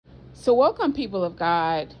So welcome, people of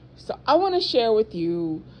God. So I want to share with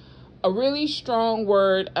you a really strong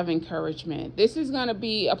word of encouragement. This is going to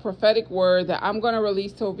be a prophetic word that I'm going to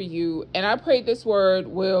release over you. And I pray this word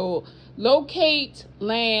will locate,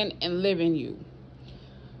 land, and live in you.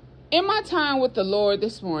 In my time with the Lord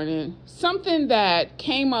this morning, something that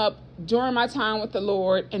came up during my time with the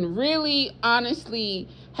Lord and really honestly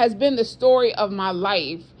has been the story of my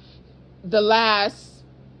life the last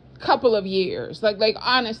couple of years, like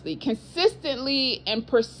honestly, consistently and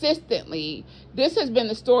persistently, this has been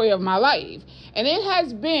the story of my life. And it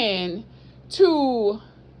has been to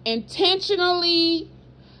intentionally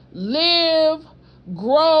live,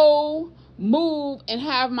 grow, move, and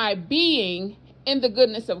have my being in the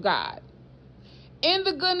goodness of God. In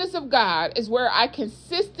the goodness of God is where I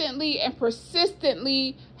consistently and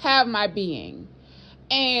persistently have my being.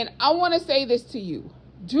 And I want to say this to you.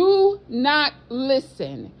 Do not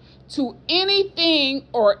listen to anything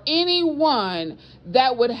or anyone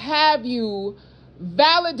that would have you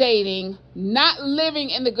validating not living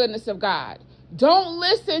in the goodness of God. Don't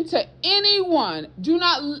listen to anyone. Do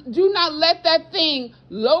not let that thing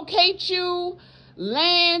locate you,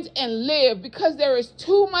 land, and live, because there is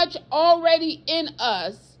too much already in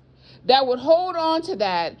us that would hold on to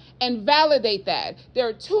that and validate that. There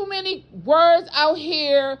are too many words out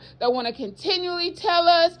here that want to continually tell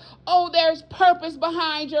us, oh, there's purpose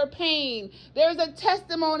behind your pain. There's a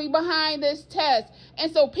testimony behind this test.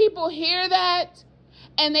 And so people hear that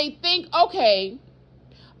and they think, okay,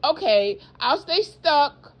 I'll stay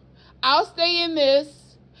stuck. I'll stay in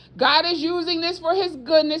this. God is using this for his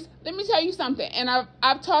goodness. Let me tell you something. And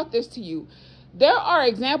I've taught this to you. There are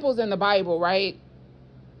examples in the Bible, right?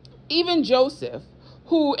 Even Joseph,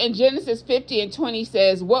 who in Genesis 50:20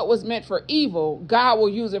 says, what was meant for evil, God will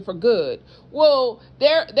use it for good. Well,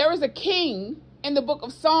 there is a king in the book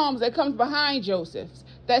of Psalms that comes behind Joseph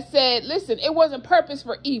that said, listen, it wasn't purpose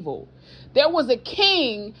for evil. There was a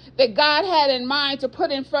king that God had in mind to put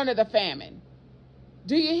in front of the famine.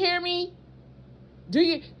 Do you hear me?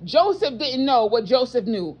 Joseph didn't know what Joseph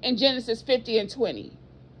knew in Genesis 50:20.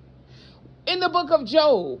 In the book of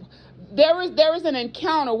Job, there is an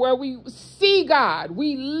encounter where we see God.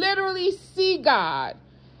 We literally see God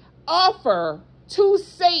offer to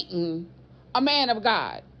Satan a man of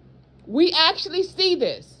God. We actually see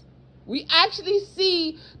this. We actually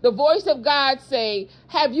see the voice of God say,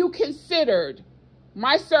 have you considered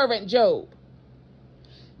my servant Job?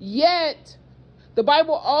 Yet, the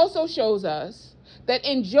Bible also shows us that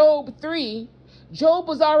in Job 3, Job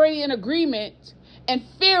was already in agreement and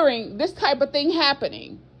fearing this type of thing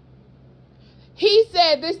happening. He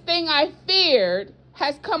said, this thing I feared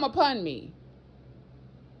has come upon me.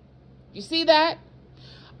 You see that?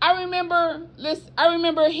 I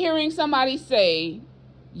remember hearing somebody say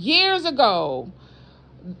years ago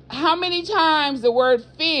how many times the word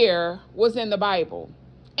fear was in the Bible.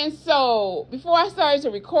 And so before I started to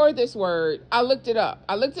record this word, I looked it up.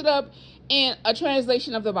 I looked it up in a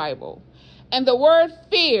translation of the Bible. And the word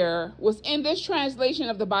fear was in this translation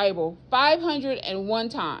of the Bible 501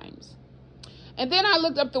 times. And then I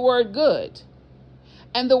looked up the word good.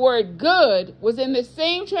 And the word good was in the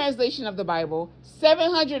same translation of the Bible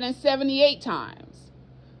 778 times.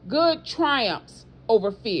 Good triumphs over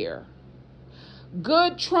fear.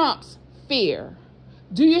 Good trumps fear.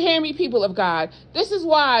 Do you hear me, people of God? This is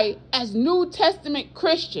why, as New Testament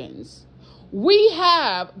Christians, we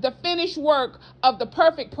have the finished work of the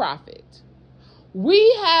perfect prophet.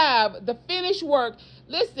 We have the finished work.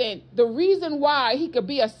 Listen, the reason why he could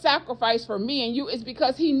be a sacrifice for me and you is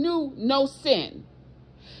because he knew no sin.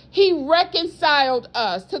 He reconciled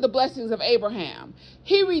us to the blessings of Abraham.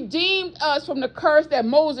 He redeemed us from the curse that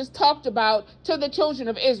Moses talked about to the children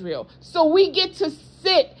of Israel. So we get to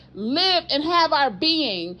sit, live, and have our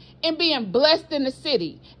being in being blessed in the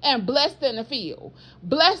city and blessed in the field,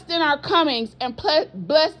 blessed in our comings and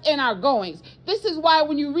blessed in our goings. This is why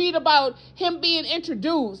when you read about him being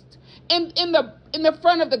introduced in the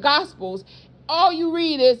front of the Gospels, all you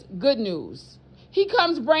read is good news. He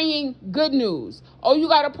comes bringing good news. Oh, you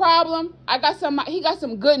got a problem? He got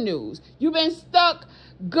some good news. You've been stuck?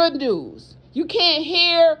 Good news. You can't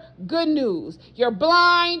hear? Good news. You're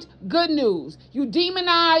blind? Good news. You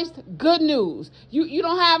demonized? Good news. You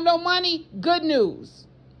don't have no money? Good news.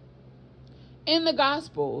 In the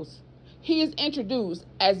Gospels, he is introduced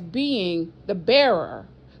as being the bearer,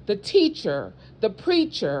 the teacher, the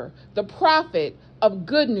preacher, the prophet of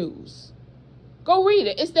good news. Go read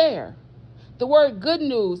it. It's there. The word good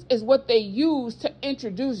news is what they use to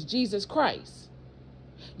introduce Jesus Christ.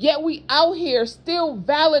 Yet we out here still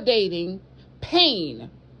validating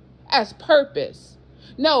pain as purpose.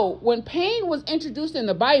 No, when pain was introduced in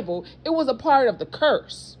the Bible, it was a part of the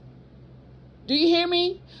curse. Do you hear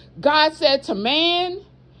me? God said to man,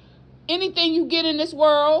 anything you get in this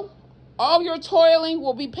world, all your toiling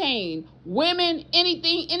will be pain. Women,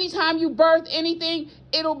 anything, anytime you birth anything,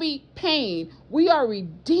 it'll be pain. We are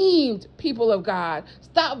redeemed people of God.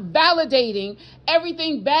 Stop validating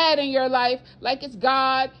everything bad in your life like it's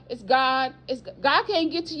God, it's God. God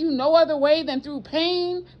can't get to you no other way than through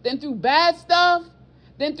pain, than through bad stuff,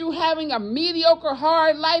 than through having a mediocre,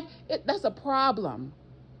 hard life. That's a problem.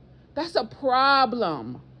 That's a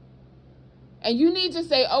problem. And you need to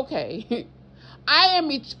say, okay, I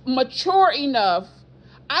am mature enough.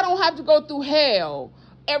 I don't have to go through hell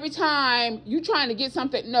every time you trying to get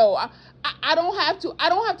something. No, I don't have to. I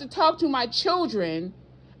don't have to talk to my children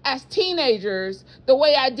as teenagers the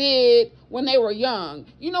way I did when they were young.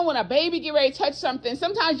 You know, when a baby get ready to touch something,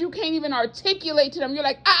 sometimes you can't even articulate to them. You're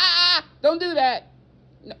like, don't do that.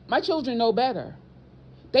 No, my children know better.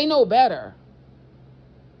 They know better.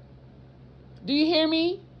 Do you hear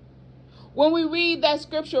me? When we read that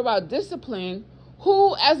scripture about discipline,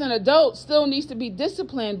 who as an adult still needs to be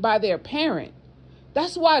disciplined by their parent?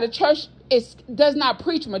 That's why the church does not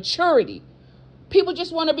preach maturity. People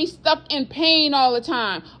just want to be stuck in pain all the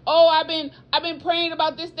time. Oh, I've been praying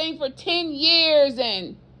about this thing for 10 years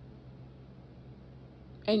and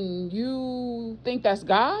you think that's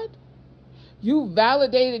God? You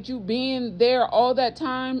validated you being there all that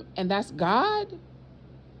time and that's God?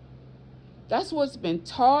 That's what's been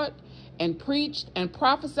taught and preached and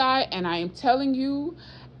prophesied, and I am telling you,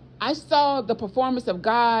 I saw the performance of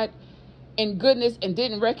God in goodness and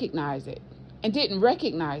didn't recognize it.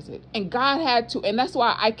 And God had to, and that's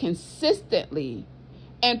why I consistently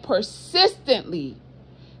and persistently,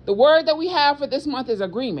 the word that we have for this month is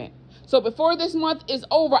agreement. So before this month is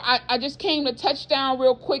over, I just came to touch down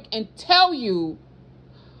real quick and tell you,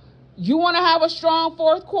 you want to have a strong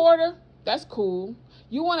fourth quarter? That's cool.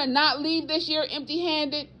 You want to not leave this year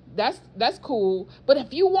empty-handed? That's cool. But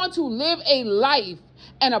if you want to live a life,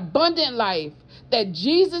 an abundant life that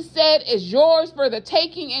Jesus said is yours for the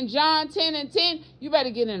taking in John 10:10, you better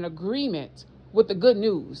get in agreement with the good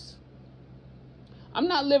news. I'm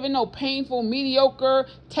not living no painful, mediocre,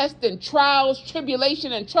 testing, trials,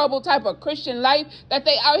 tribulation, and trouble type of Christian life that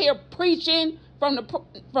they out here preaching from the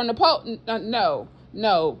pulpit. No.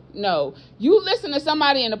 You listen to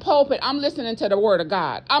somebody in the pulpit. I'm listening to the word of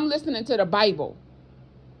God. I'm listening to the Bible.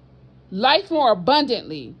 Life more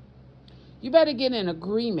abundantly. You better get in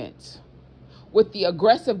agreement with the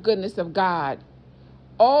aggressive goodness of God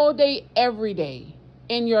all day, every day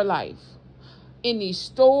in your life. In these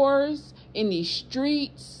stores, in these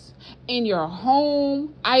streets, in your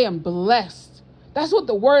home. I am blessed. That's what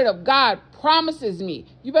the word of God promises me.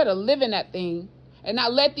 You better live in that thing and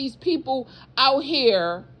not let these people out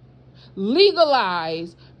here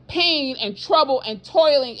legalize pain and trouble and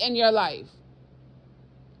toiling in your life.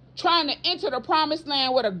 Trying to enter the promised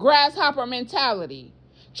land with a grasshopper mentality.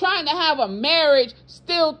 Trying to have a marriage,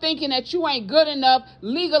 still thinking that you ain't good enough,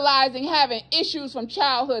 legalizing having issues from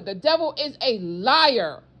childhood. The devil is a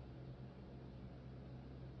liar.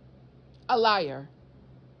 A liar.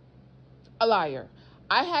 A liar.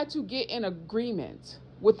 I had to get in agreement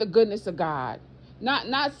with the goodness of God.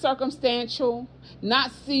 Not circumstantial,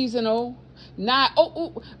 not seasonal, not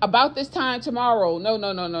about this time tomorrow.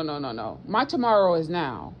 No. My tomorrow is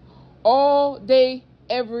now. All day,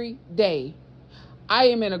 every day, I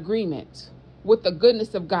am in agreement with the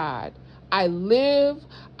goodness of God. I live,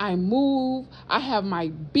 I move, I have my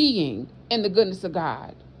being in the goodness of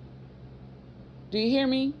God. Do you hear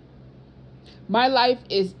me? My life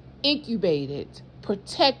is incubated,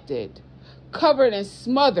 protected, covered and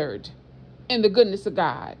smothered in the goodness of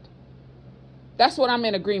God. That's what I'm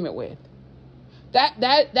in agreement with.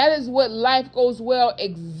 That is what life goes well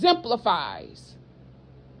exemplifies.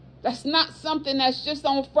 That's not something that's just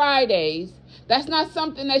on Fridays. That's not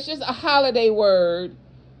something that's just a holiday word.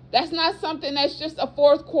 That's not something that's just a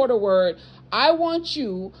fourth quarter word. I want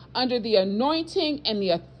you under the anointing and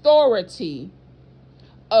the authority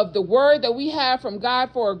of the word that we have from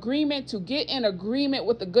God for agreement to get in agreement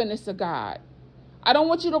with the goodness of God. I don't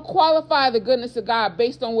want you to qualify the goodness of God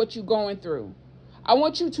based on what you're going through. I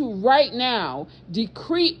want you to right now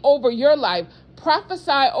decree over your life,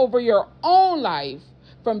 prophesy over your own life.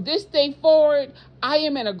 From this day forward, I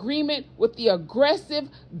am in agreement with the aggressive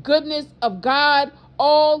goodness of God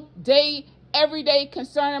all day, every day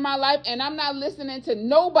concerning my life. And I'm not listening to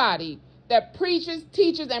nobody that preaches,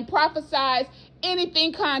 teaches, and prophesies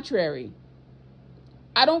anything contrary.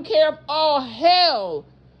 I don't care if all hell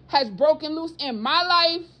has broken loose in my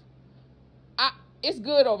life. It's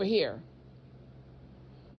good over here.